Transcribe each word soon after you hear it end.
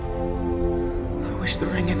wish the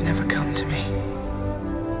ring had never come to me.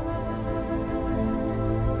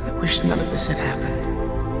 I wish none of this had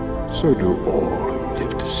happened. So do all who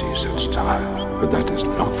live to see such times, but that is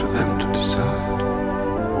not for them to decide.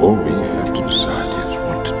 All we have to decide is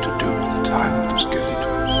what to do with the time that is given to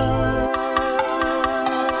us.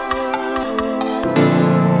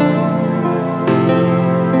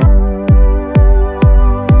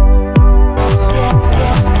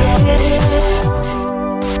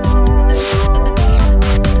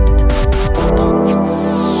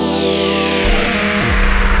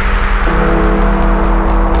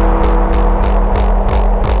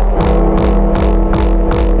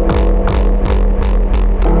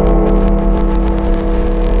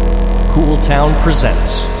 Town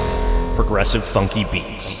presents Progressive Funky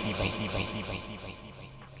Beats.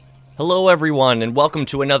 Hello everyone, and welcome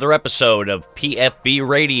to another episode of PFB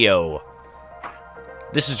Radio.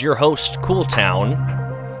 This is your host, Cool Town.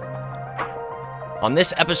 On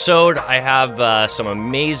this episode, I have some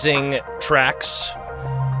amazing tracks.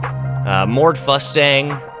 Mord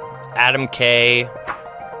Fustang, Adam K,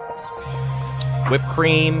 Whipped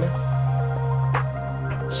Cream,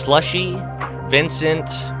 Slushy, Vincent,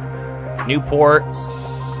 Newport,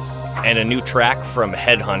 and a new track from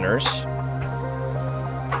Headhunters.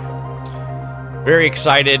 Very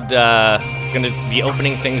excited. Going to be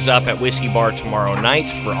opening things up at Whiskey Bar tomorrow night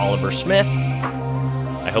for Oliver Smith.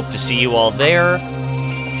 I hope to see you all there.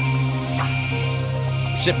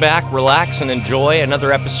 Sit back, relax, and enjoy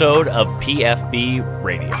another episode of PFB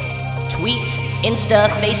Radio. Tweet, Insta,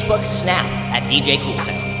 Facebook, Snap at DJ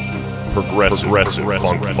Cooltown. Progressive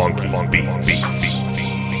funky beats.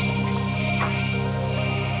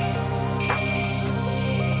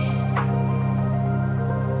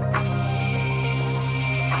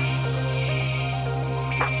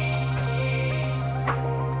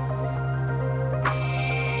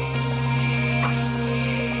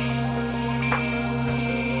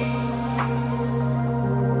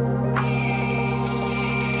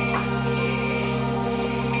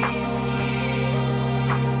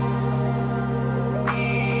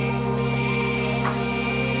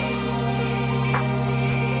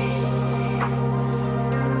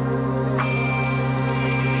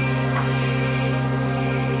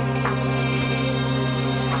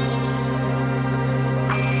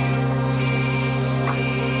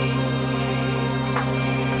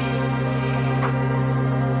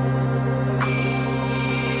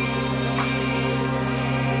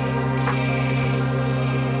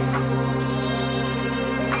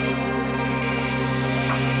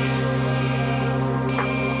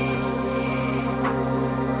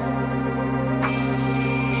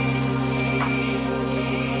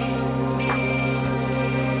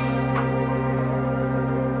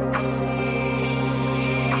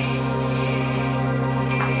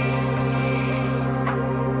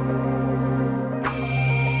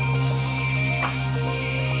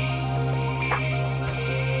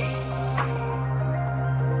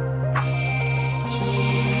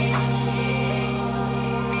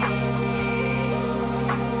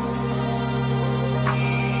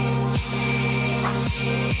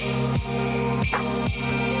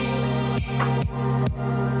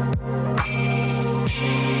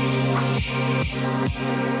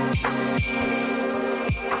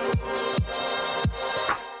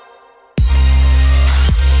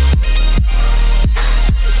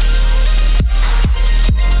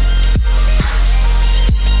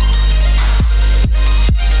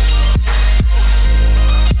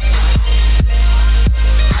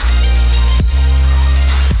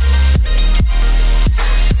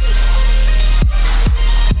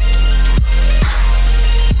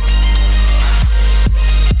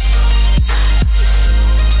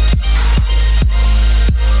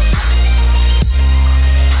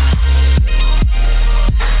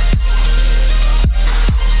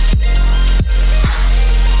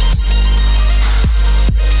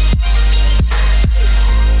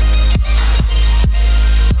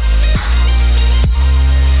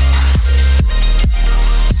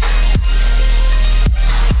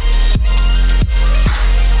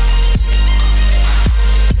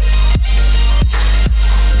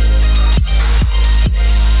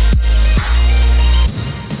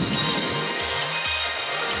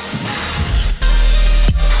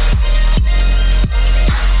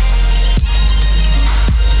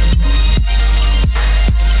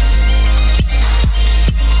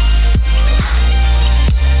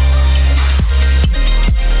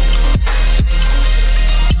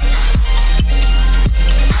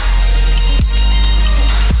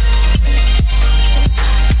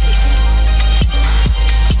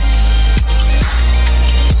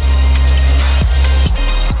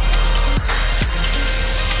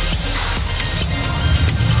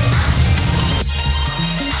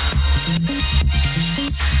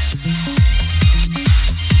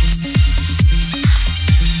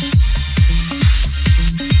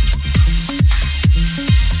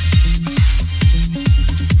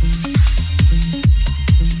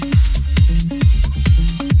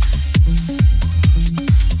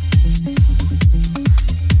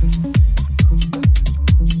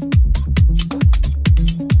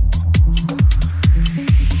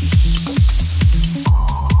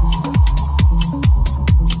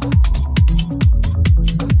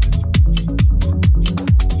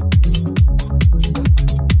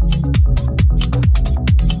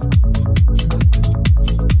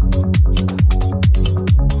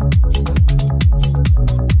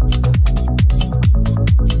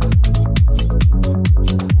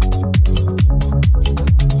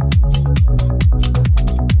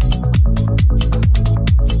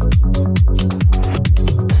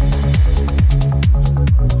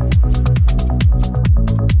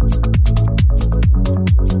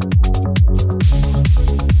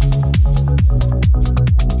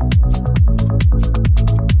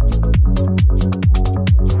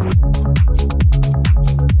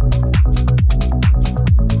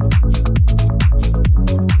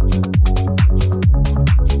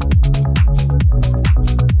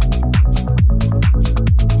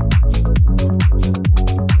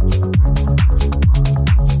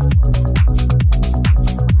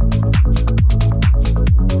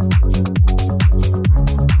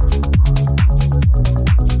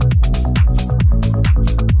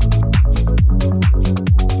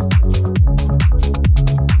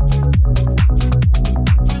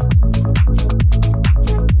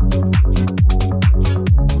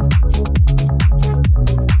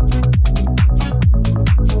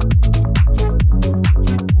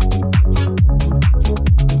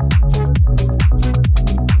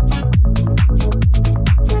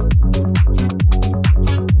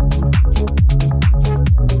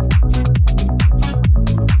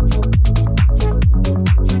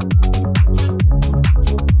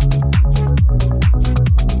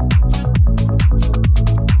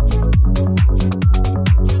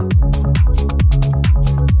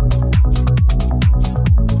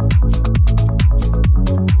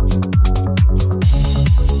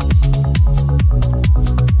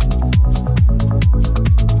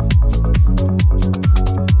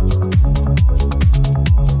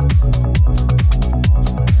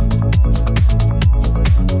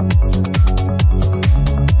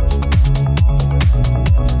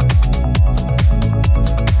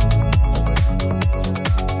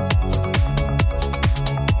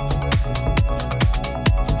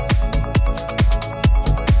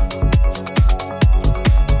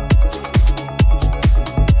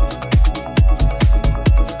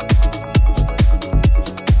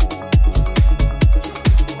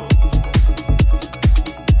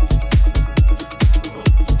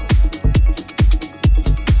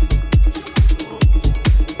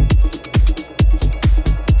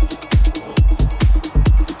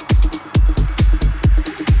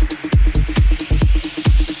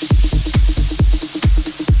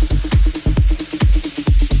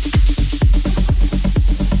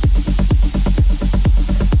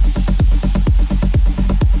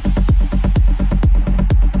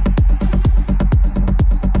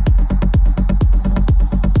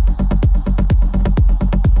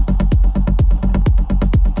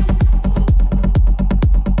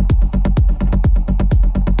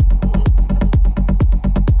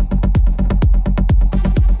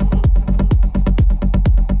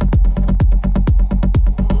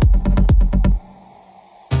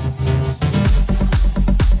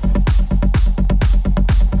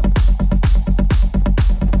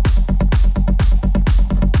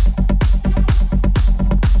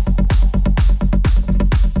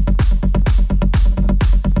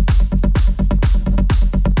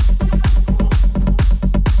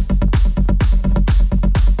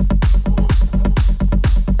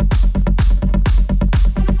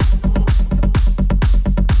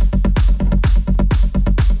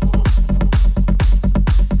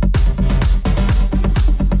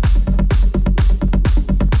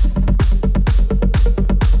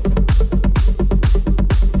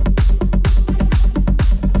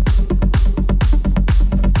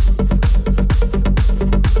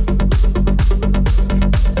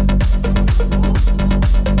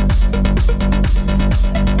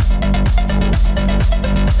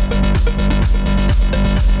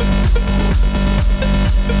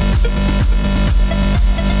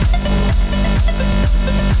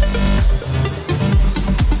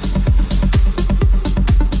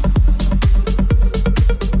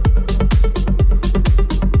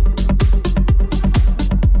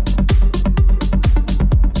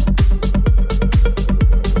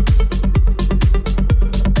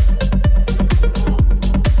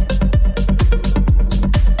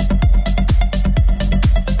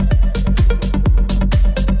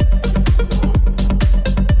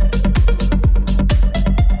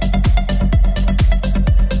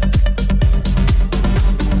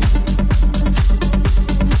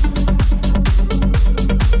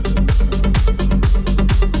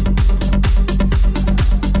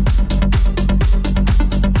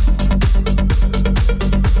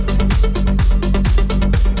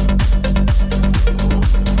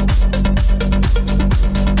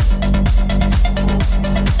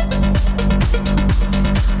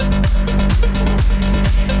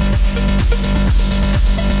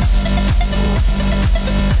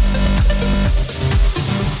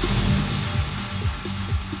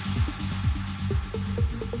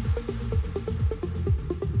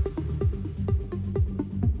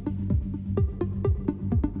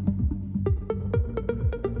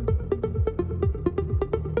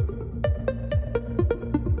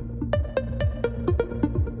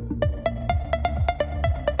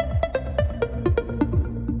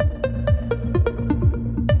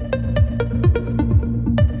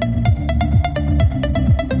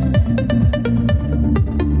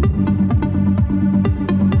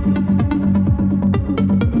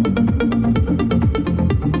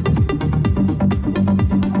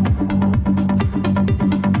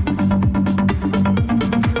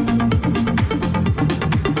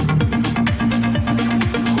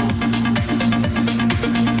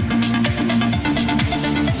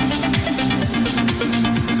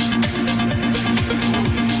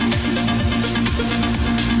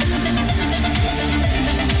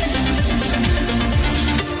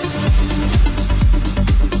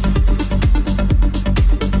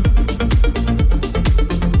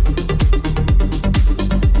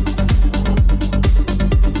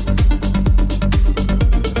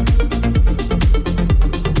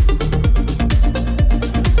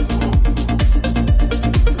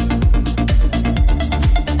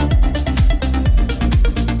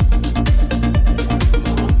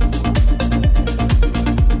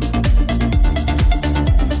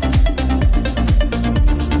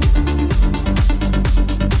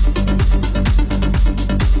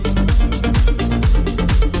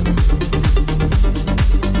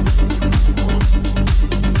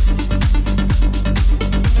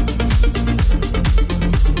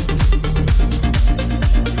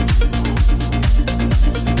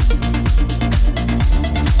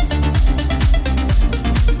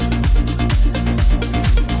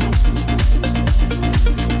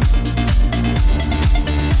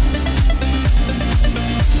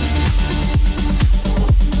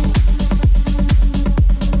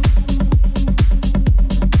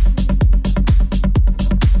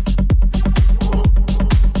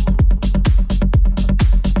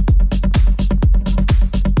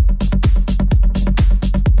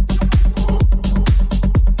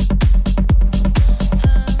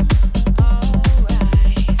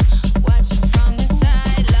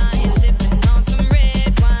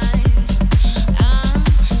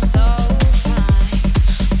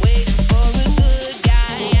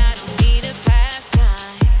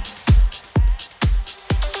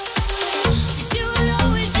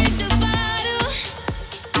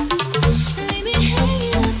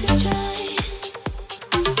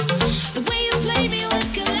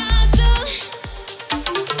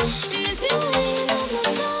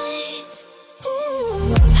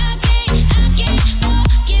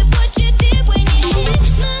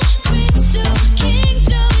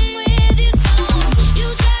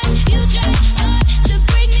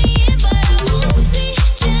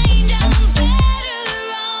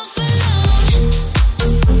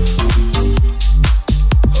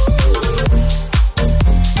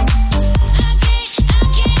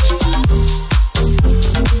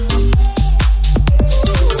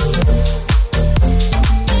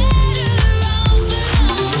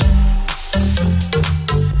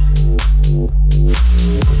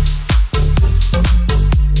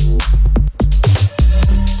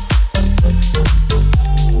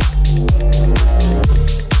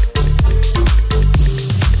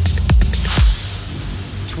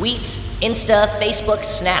 Insta, Facebook,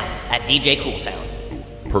 Snap at DJ Cooltown.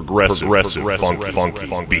 Progressive funky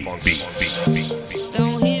beats.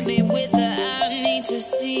 Don't hit me with the I need to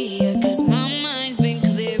see you, 'cause my mind's been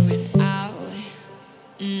clearing out.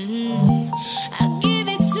 I give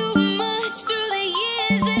it too much through the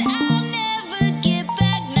years that I'll never get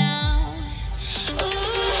back now.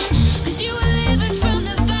 Ooh, 'cause you were living from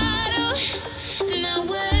the bottom, and I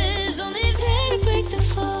was only there to break the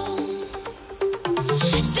fall.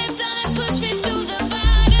 Stepped on and pushed me to the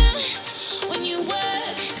bottom when you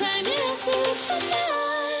were climbing up to look for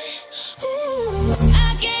more. Ooh,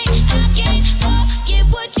 I can't forget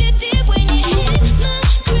what you did when you hit my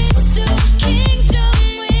crystal kingdom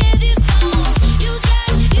with your stones. You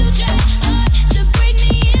tried hard to break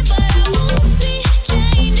me in, but I won't be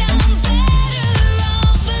chained. I'm better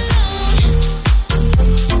off alone.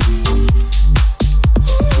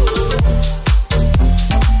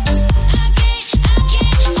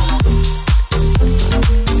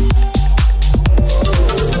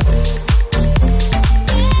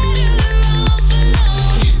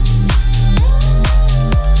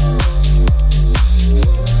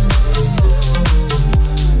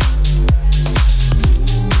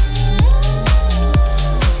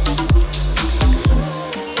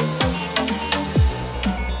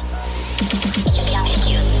 It should be obvious to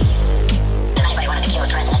you that anybody wanted to kill the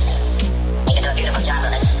president, they could do a beautiful job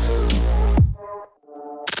of it.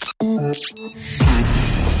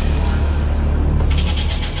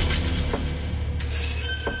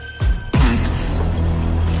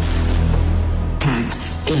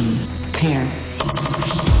 Pax impair.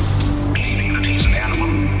 Believing that he's an animal,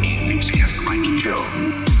 he thinks he has the right to kill.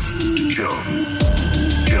 To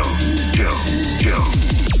kill.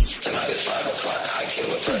 Tonight at 5 o'clock, I kill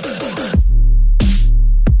the president.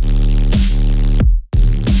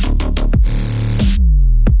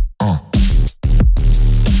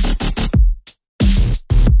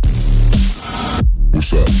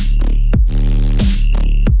 What's up?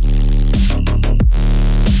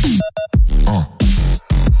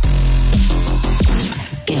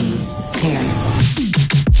 Impair.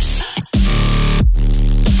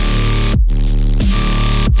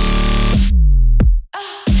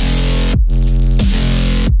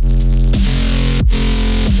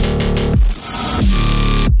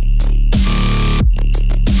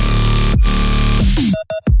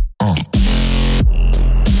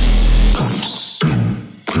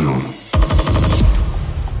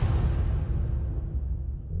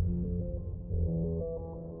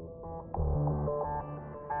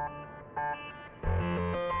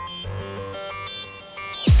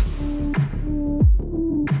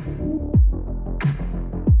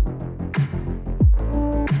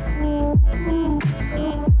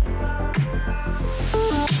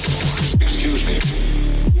 Excuse me.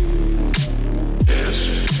 Yes.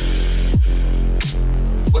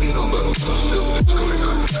 What do you know about all the filth that's going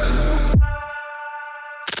on?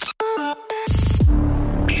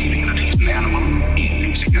 Believing that he's an animal, he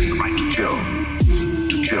thinks he has the right to kill.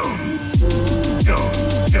 To kill.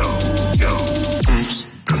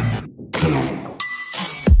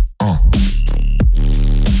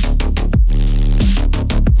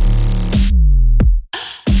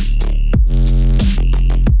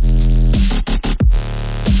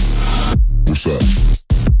 What's up?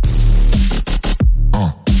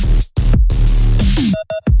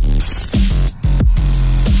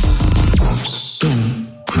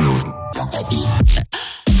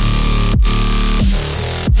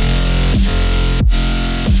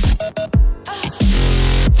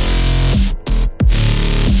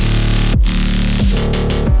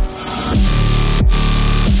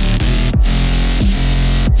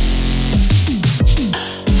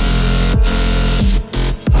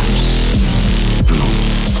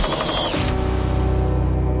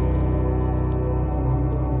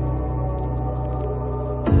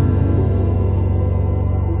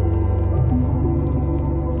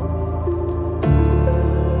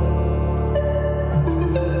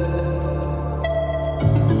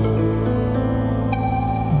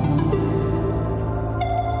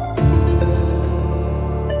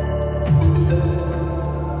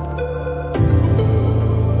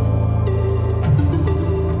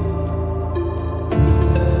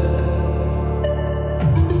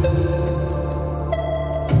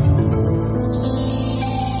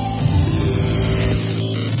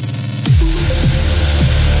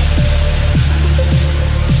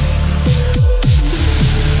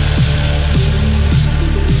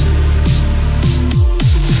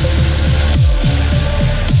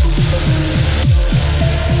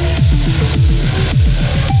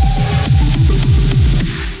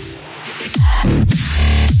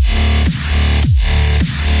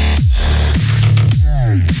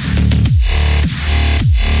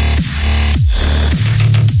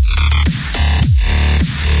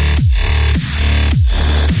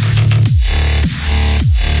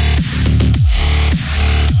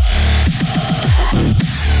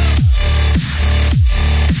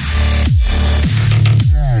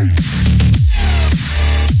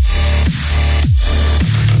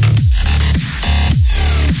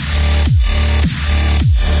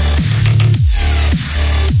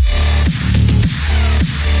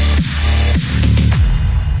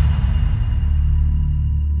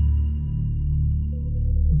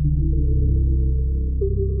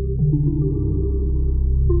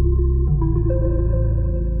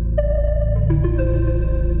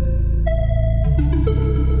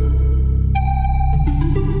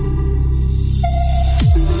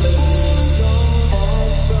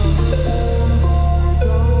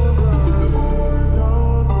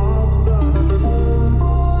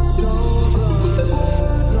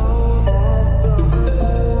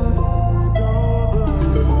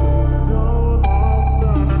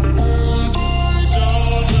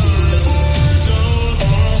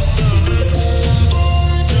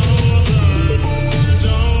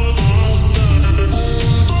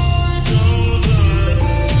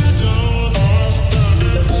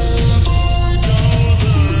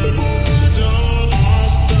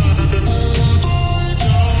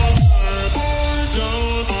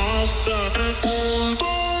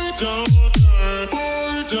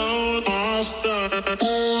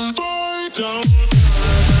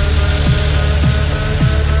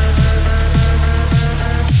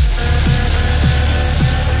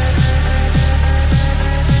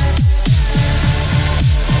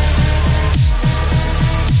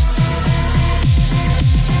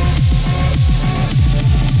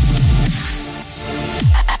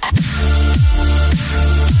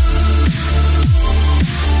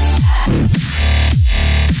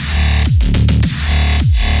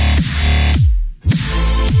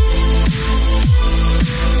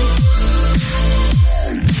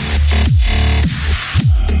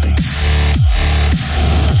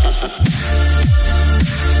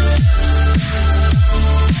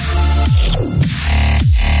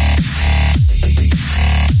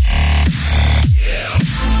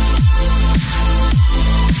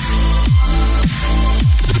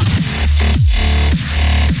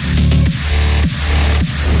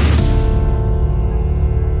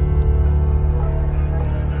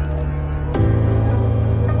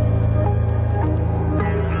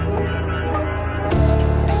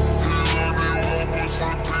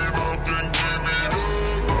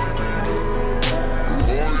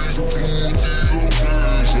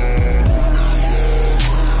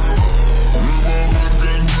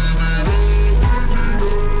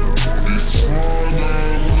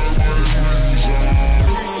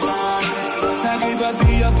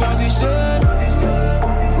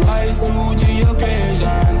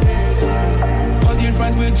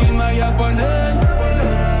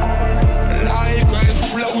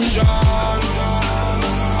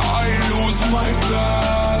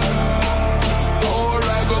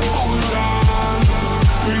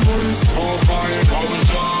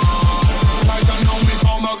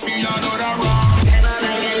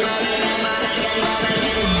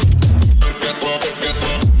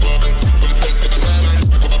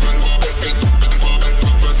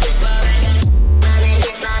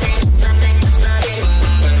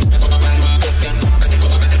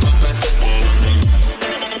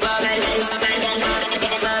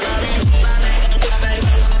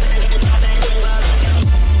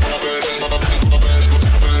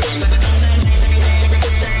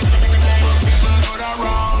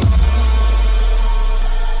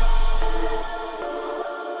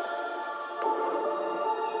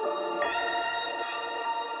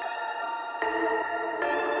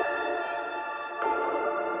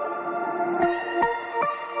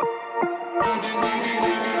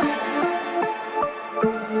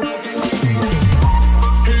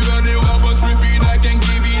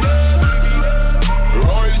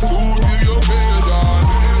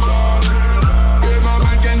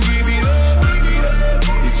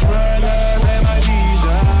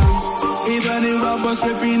 up a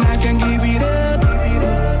slipping, I can give it up.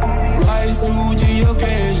 Rise to the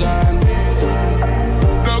occasion.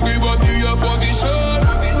 Don't give up to your position.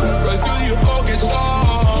 Rise to your occasion.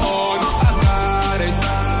 I got it,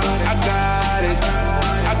 I got it,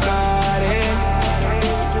 I got it.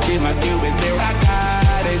 Keep my skill with clear, I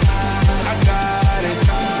got it, I got it,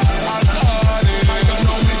 I got it. I can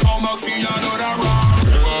only come back for you, I know that wrong.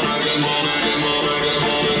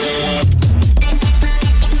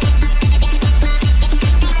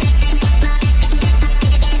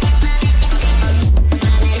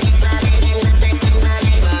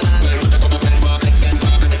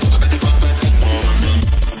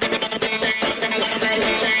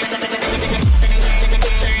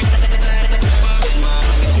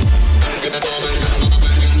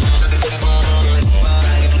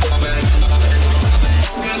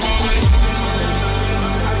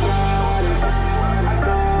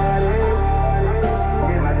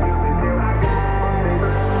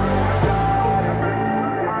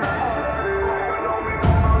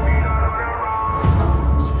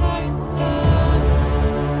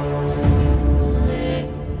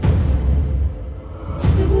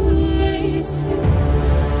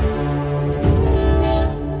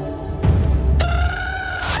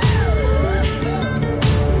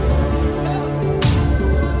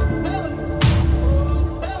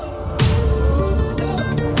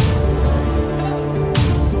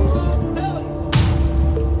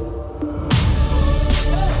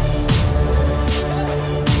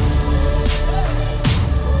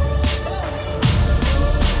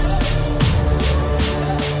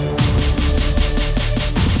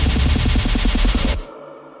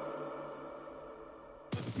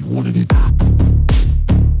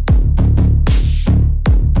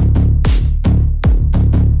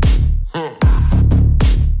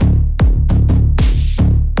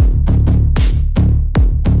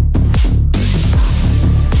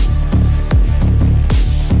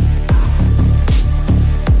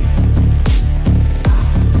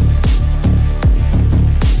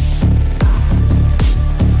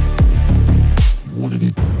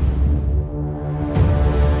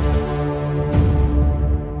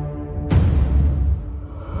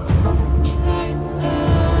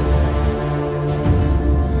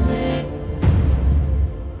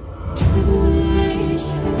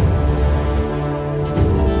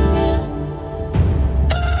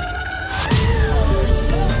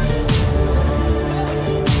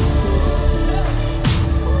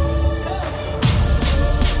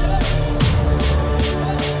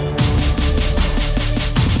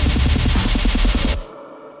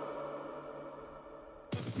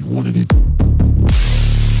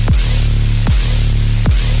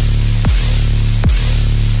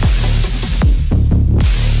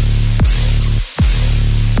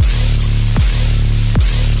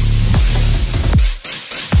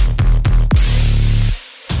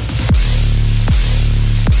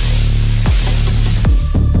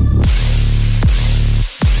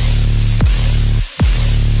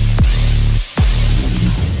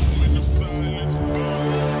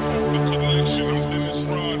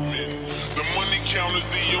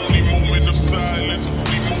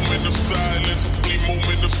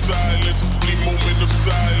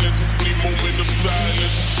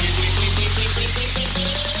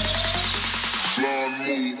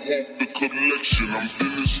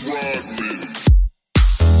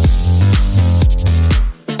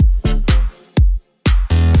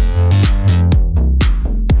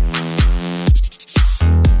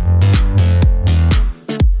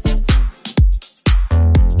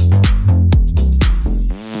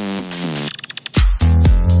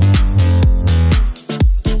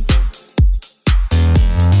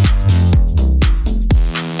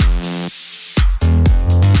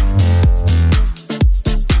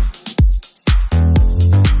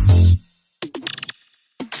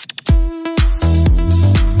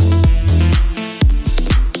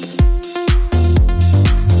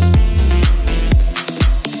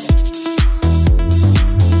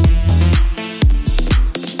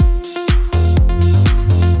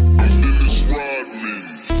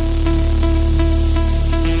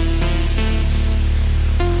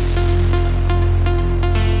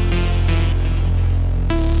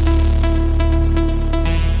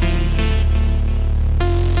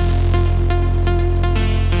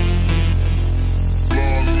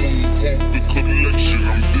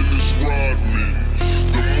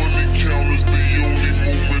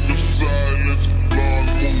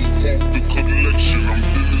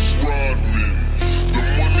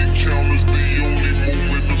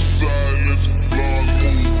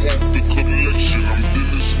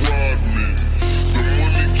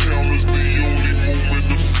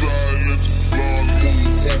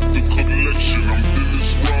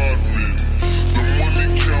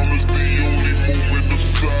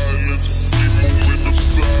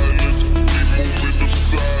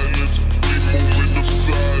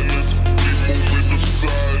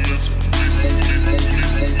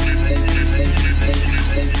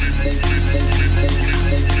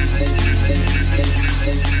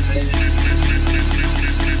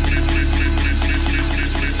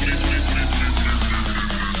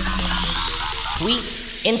 Tweet,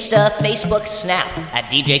 Insta, Facebook, Snap at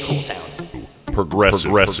DJ Cooltown.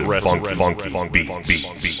 Progressive funky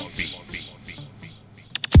beats.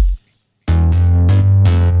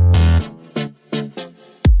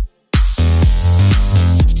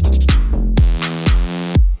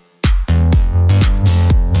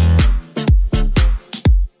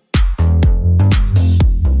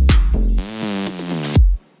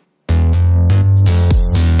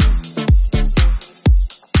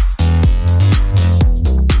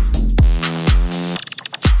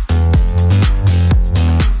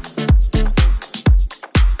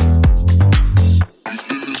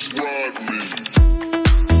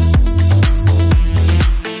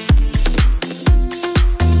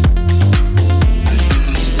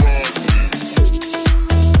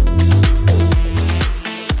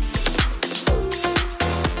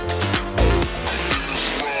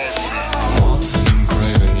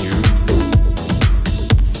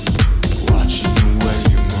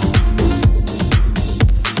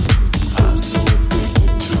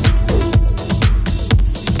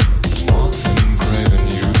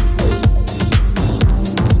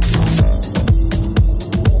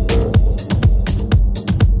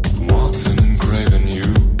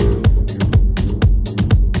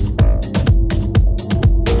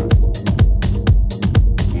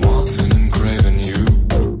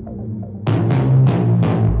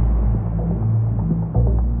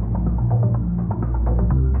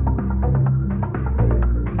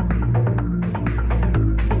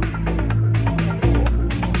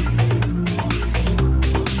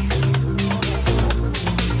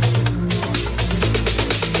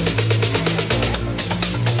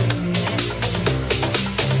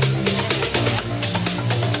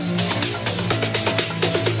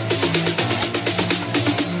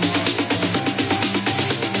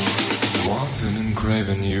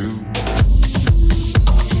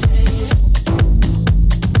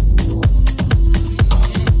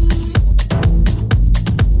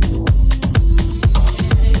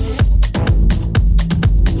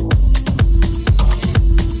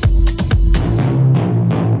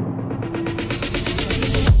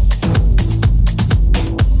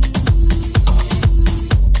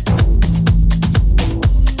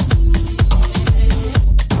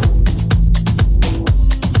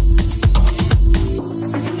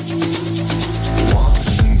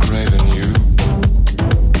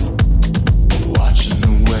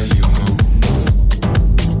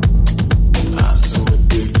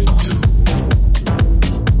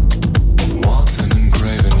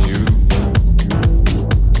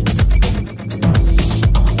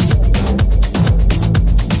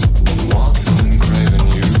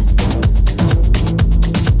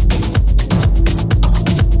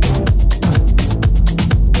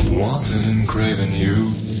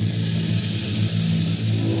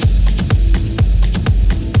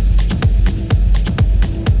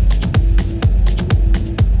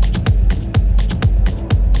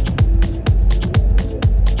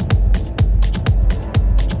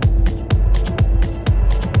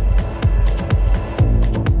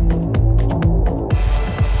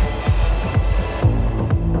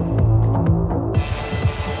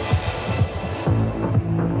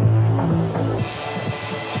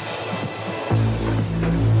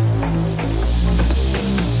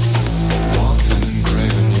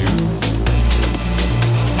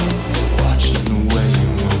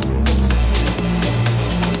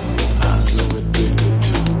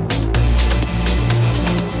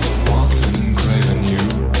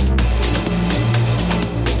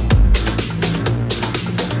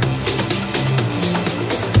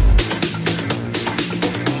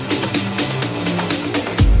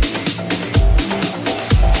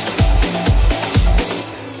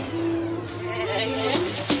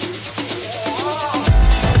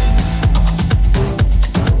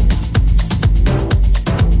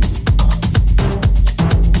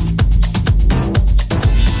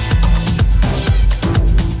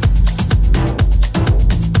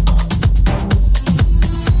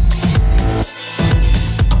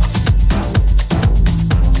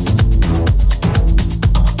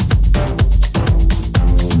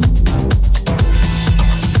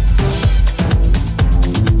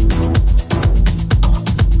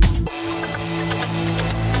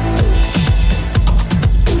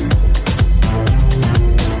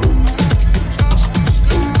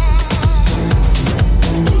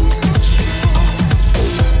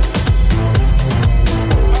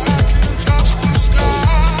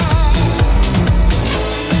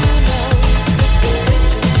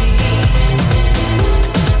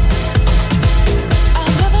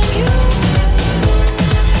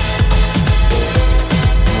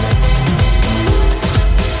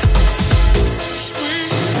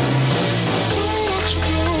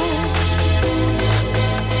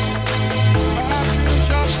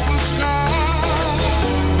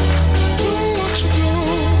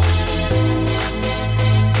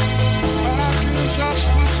 touch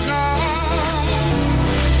the sky.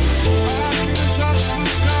 I can touch the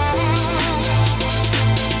sky.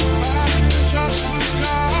 I can touch the sky.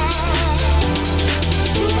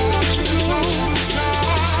 I can touch the sky.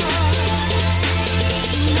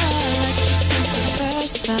 You know I like you since the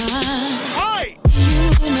first time. Hey!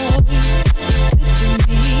 You know you're good to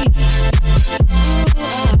me.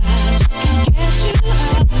 Ooh, I just can't get you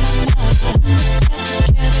out my mind. Let's get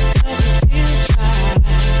together 'cause it feels right.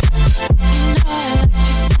 You know I like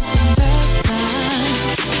you since the first time.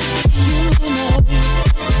 You know you're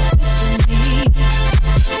good to me.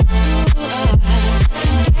 Ooh, I just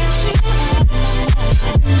can't get you out my mind.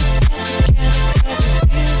 Let's get together 'cause it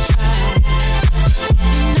feels right.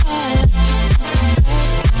 You know I like you since the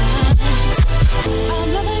first time. I'm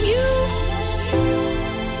loving you.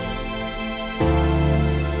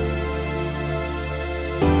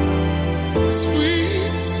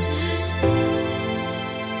 Sweet.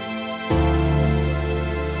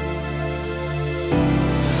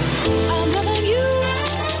 I'm loving you.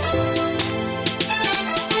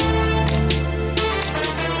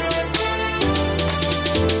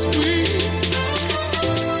 Sweet.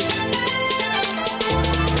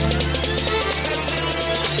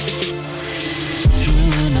 You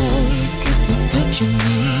know you give me what you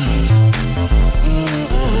need.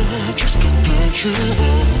 I just can't get you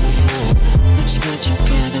out. Let's get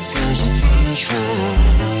together 'cause it feels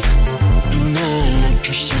right. You know I like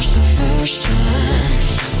you since the first time.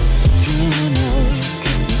 You know you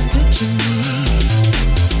give me what you need.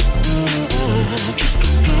 I just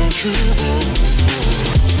can't get you out.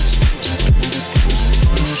 Let's get together 'cause it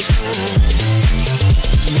feels right.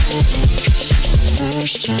 You know I like you since the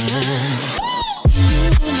first time. You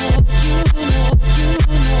know it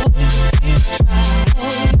feels right.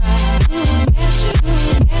 Get you.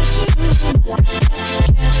 Let's get together 'cause it feels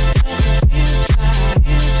right. You know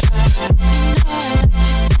I like you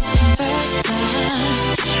since the first time.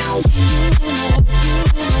 You know it feels right. Get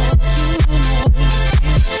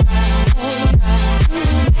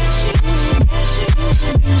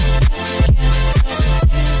you. Let's get together 'cause it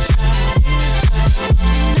feels right.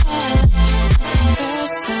 You know I like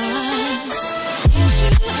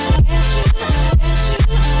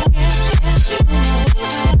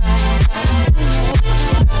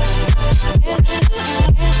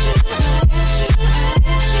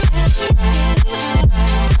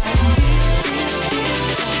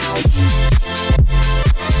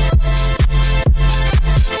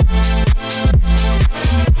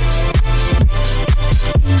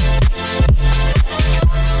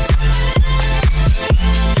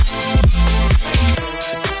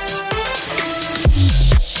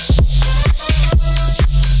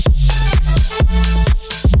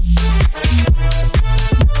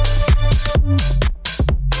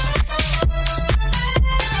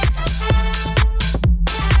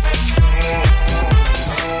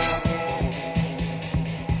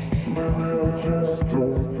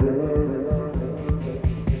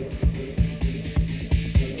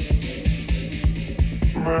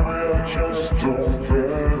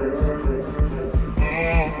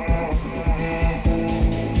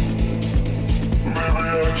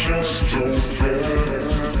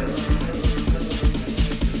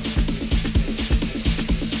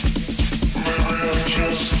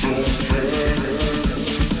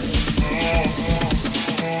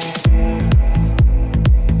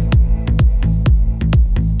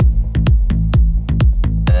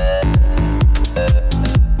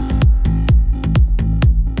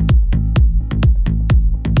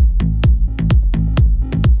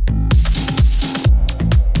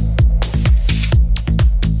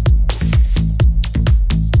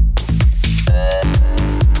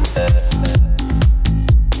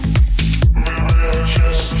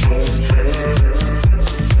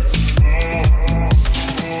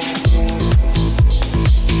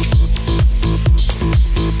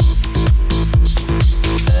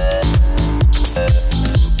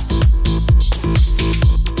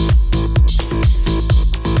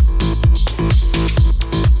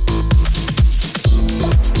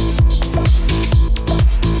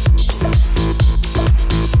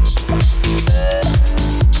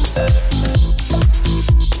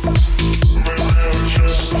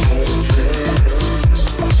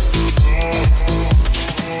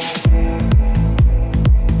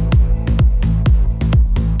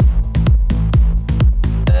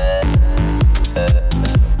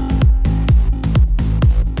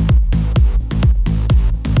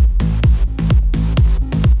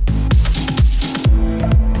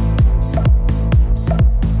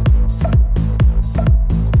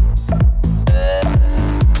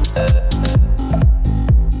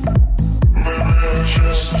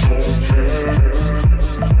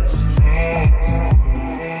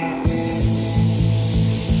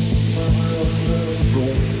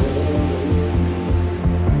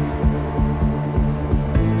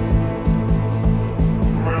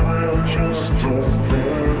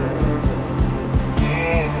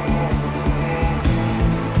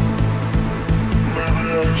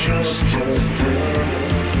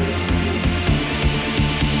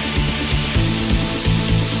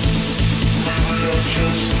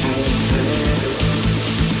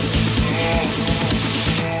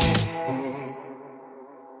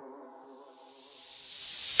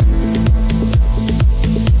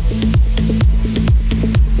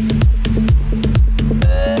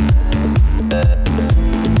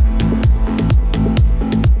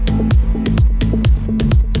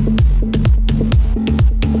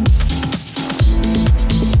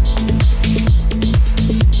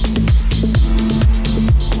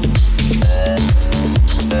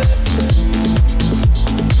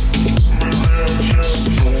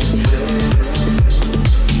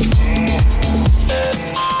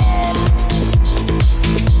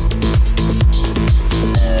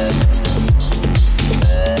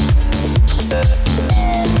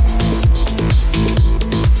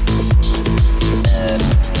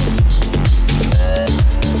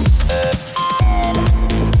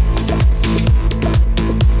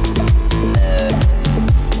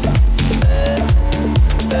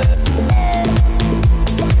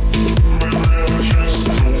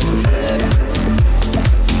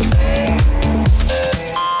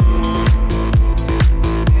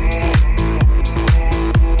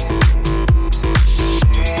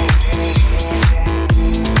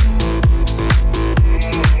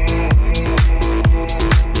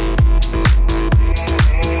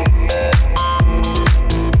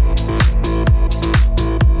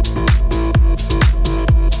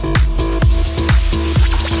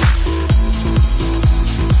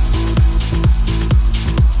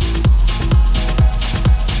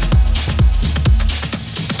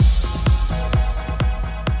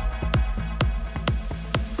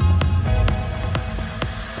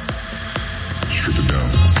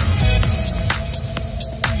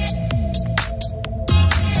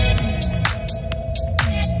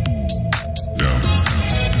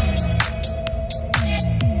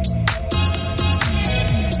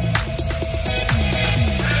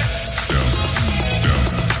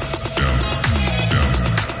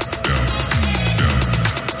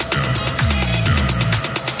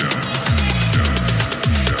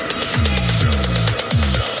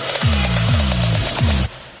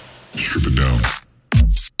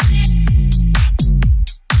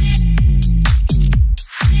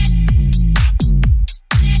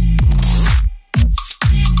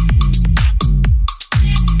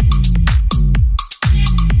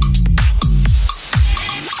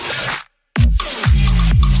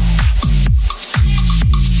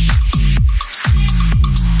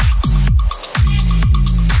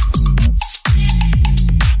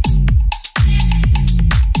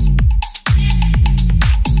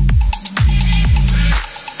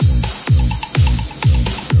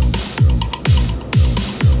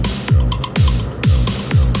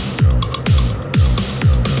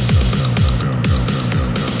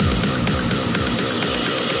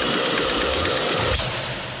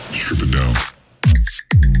tripping down.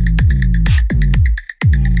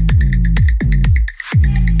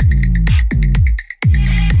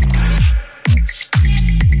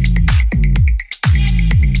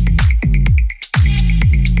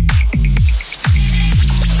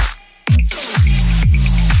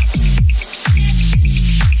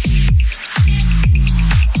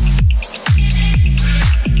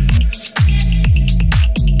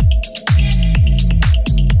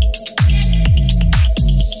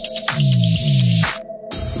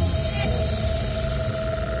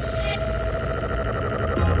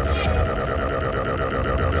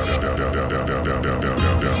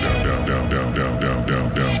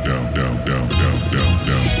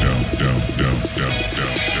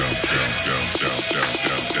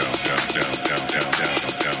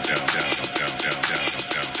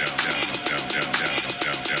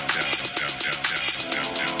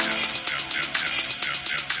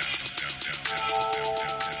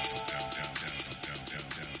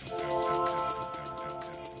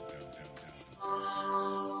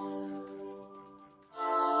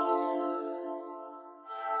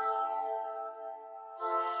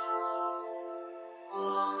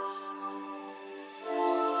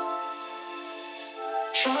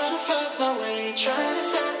 Trying to find my way, trying to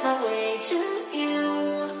find my way to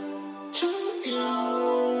you, to you.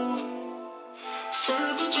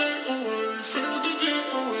 Further day away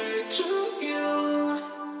to you,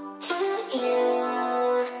 to you.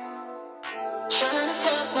 Trying to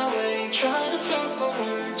find my way, trying to find my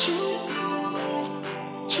way to you,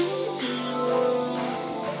 to you.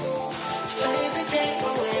 Fade the day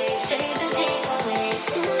away, fade the day away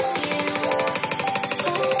to you,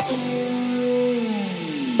 to you.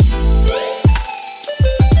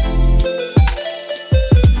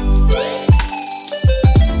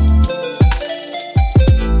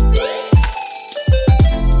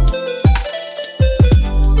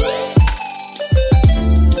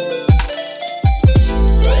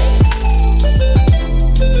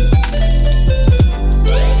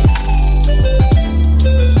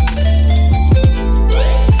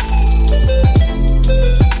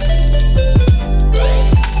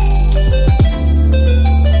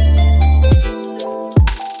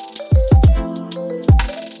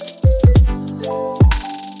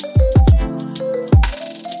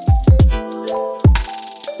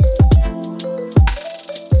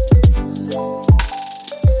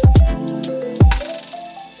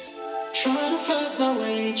 Trying to find my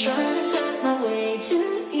way, trying to find my way to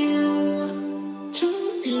you, to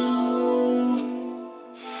you.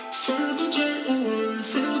 Further day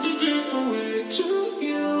away to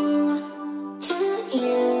you, to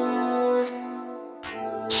you.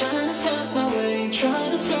 Trying to find my way,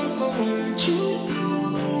 trying to find my way to you,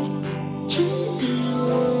 to you.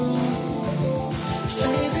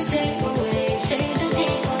 Fade the day away, fade the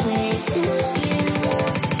day away to you,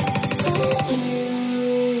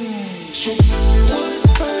 to you. So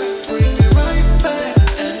bring me right back,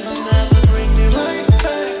 and I'll never bring me right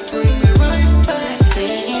back, bring me right back.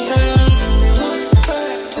 Say it loud,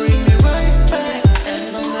 bring me right back, and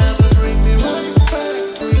I'll never bring me right back,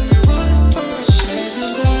 bring me right back. Say it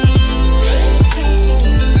loud.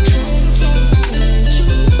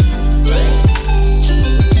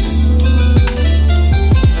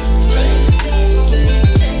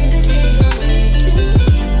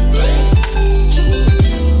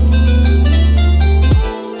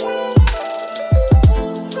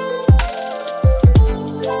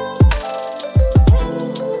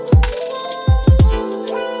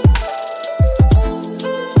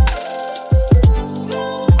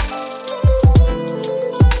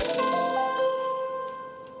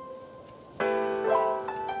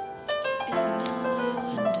 It's another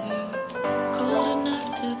winter, cold enough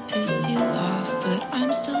to piss you off, but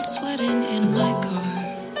I'm still sweating in my car.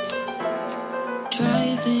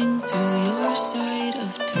 Driving through your side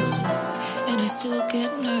of town, and I still get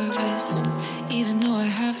nervous, even though I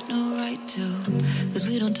have no right to, 'cause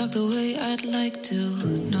we don't talk the way I'd like to,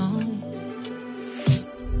 no.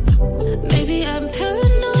 Maybe I'm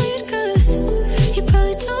paranoid, 'cause you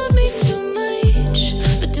probably told me too much,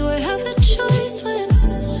 but do I have a choice when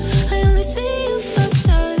I only see you fucked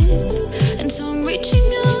up? And so I'm reaching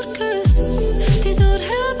out, 'cause these old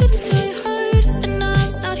habits die hard, and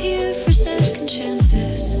I'm not here for second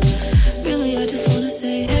chances. Really, I just wanna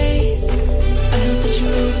say, hey, I hope that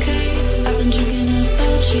you're okay. I've been drinking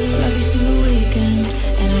about you every single weekend,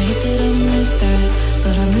 and I hate that I'm like that,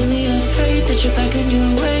 but I'm really afraid that you're back in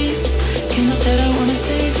your ways. Can't help that I wanna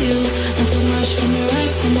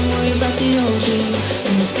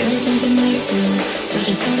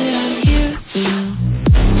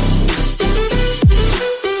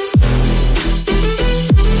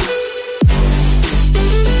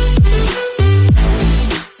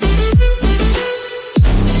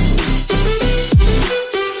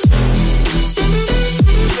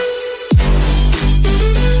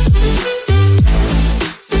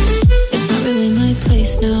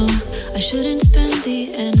place now. I shouldn't spend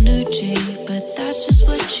the energy, but that's just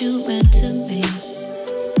what you meant to me.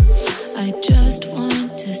 I just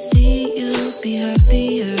want to see you be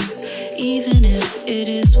happier, even if it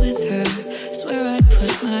is with her. Swear I'd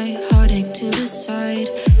put my heartache to the side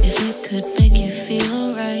if it could make you feel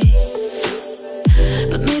alright.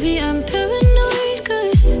 But maybe I'm paranoid,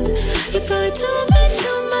 'cause you probably told me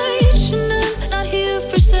too much, and I'm not here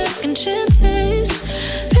for second chances.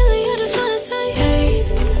 Really, I just wanna say, hey,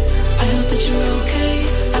 I hope that you're okay.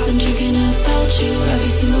 I've been drinking about you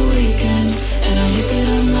every single weekend, and I hate that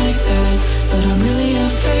I'm like that, but I'm really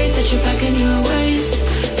afraid that you're back in your ways.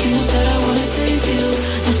 Can't help that I wanna save you,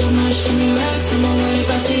 not so much from your ex, I'm more worried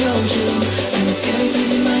about the old you, and the scary things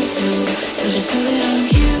you might do. So just know that I'm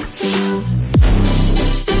here for you.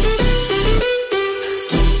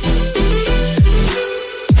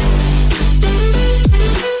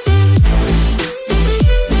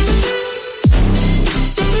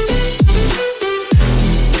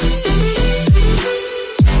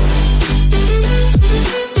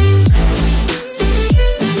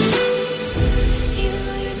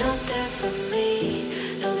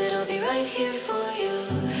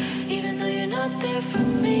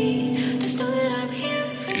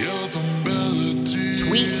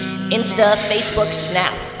 Insta, Facebook,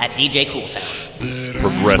 Snap at DJ Cooltown.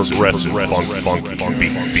 Progressive funk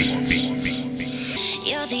beats.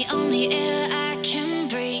 You're the only air I can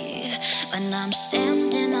breathe when I'm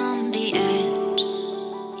standing on the edge.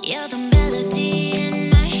 You're the melody in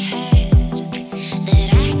my head that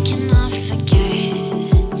I cannot forget.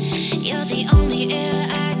 You're the only air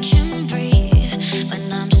I can breathe when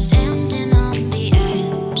I'm standing on the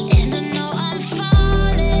edge. And I know I'm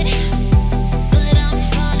falling, but I'm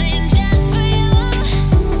falling just for you.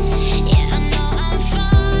 Yeah, I know I'm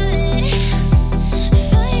falling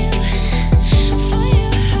for you, for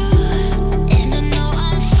you. And I know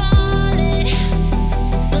I'm falling,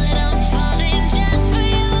 but I'm falling just for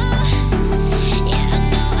you. Yeah,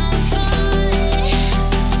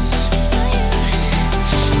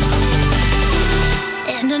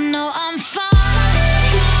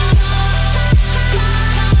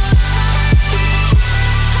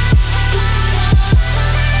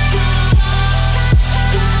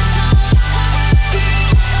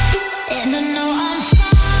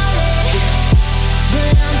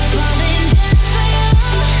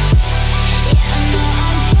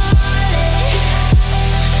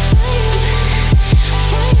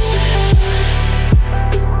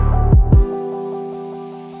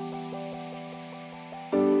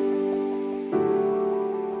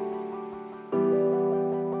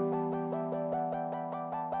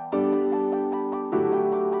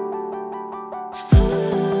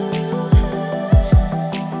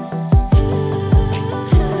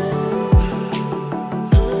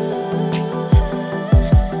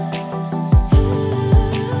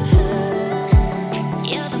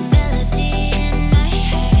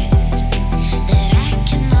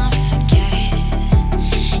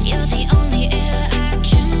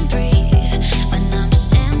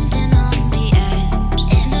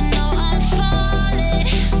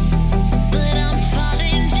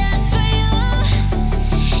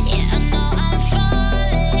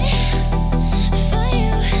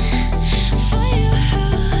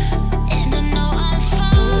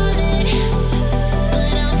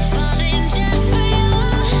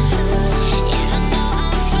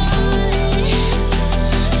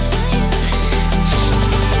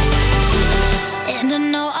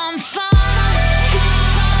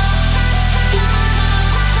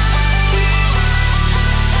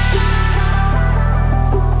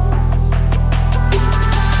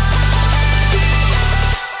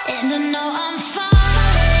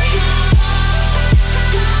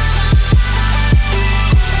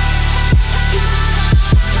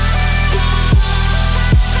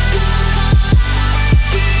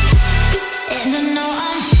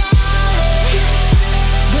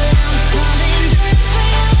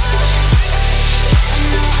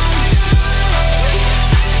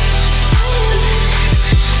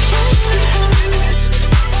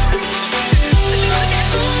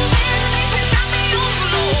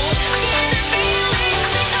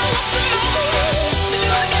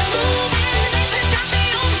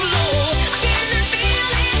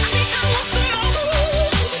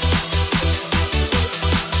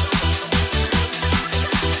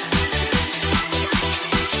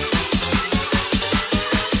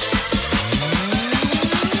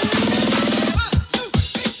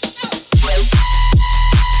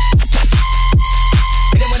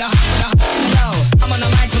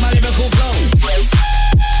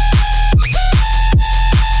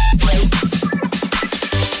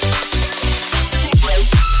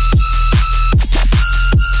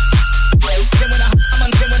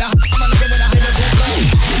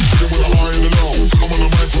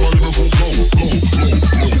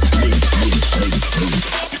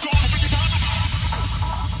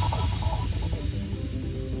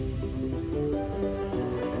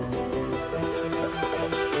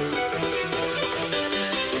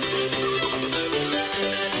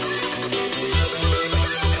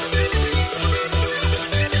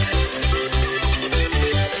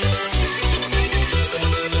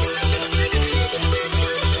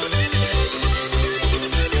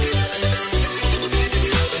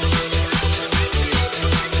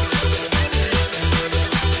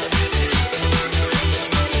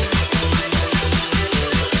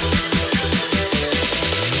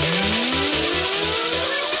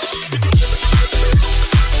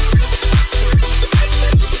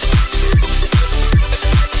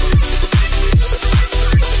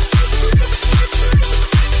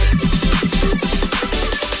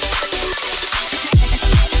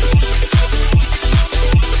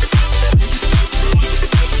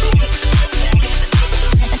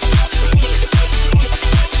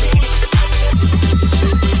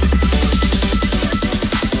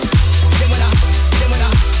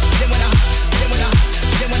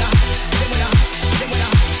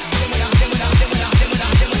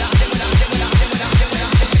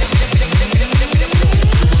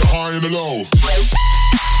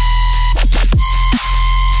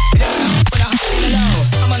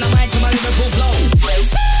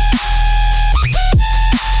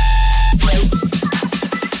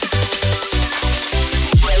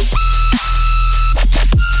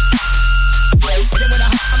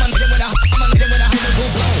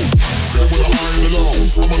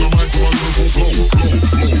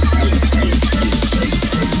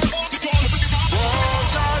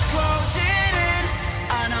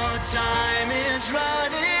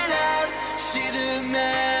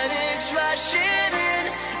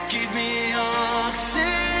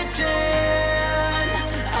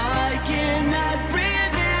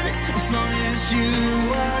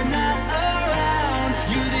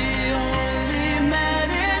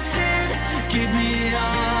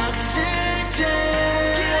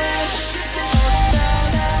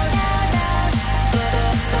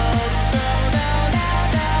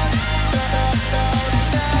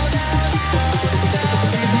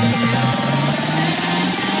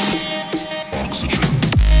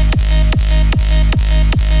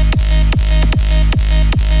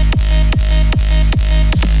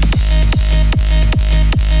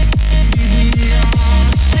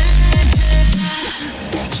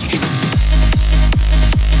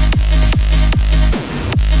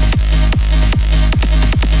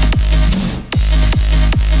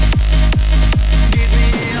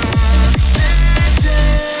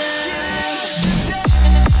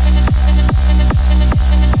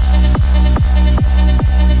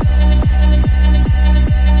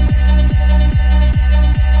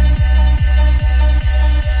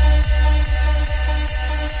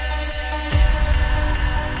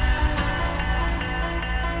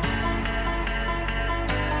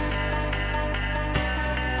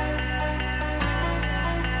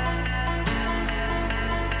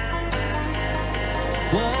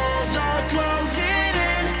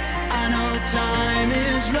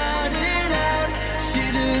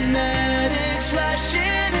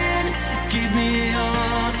 oxygen. Give me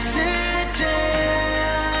oxygen.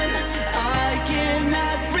 I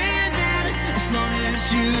cannot breathe in as long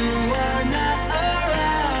as you are not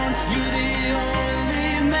around. You're the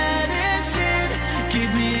only medicine.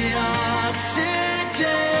 Give me oxygen.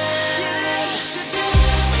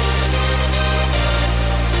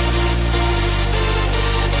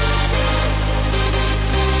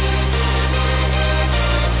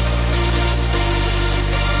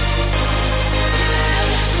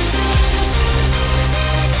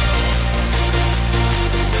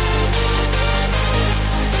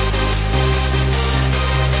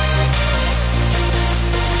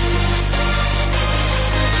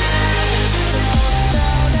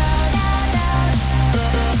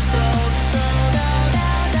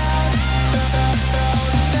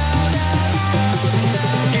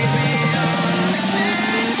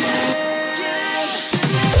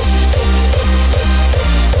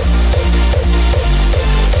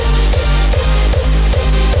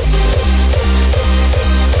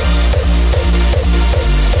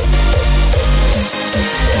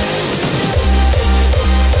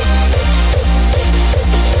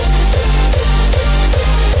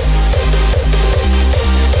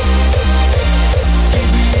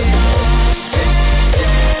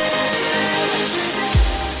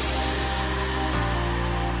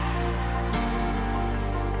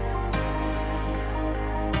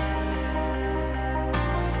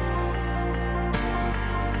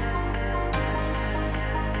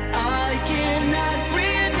 I cannot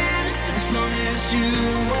breathe in as long as you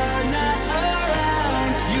are not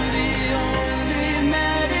around. You're the only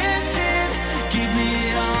medicine. Give me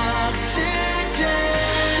oxygen.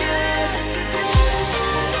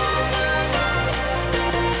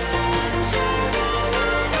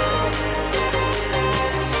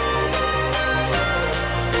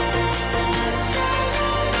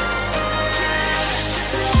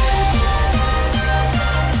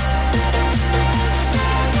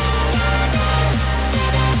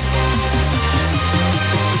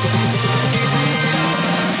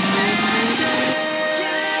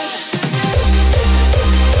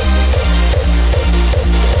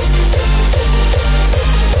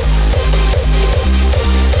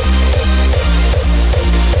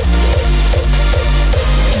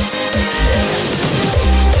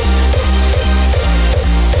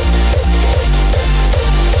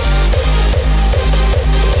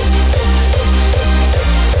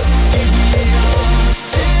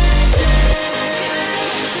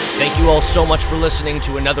 Thank you all so much for listening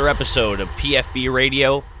to another episode of PFB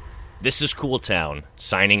Radio. This is Cool Town,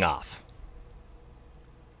 signing off.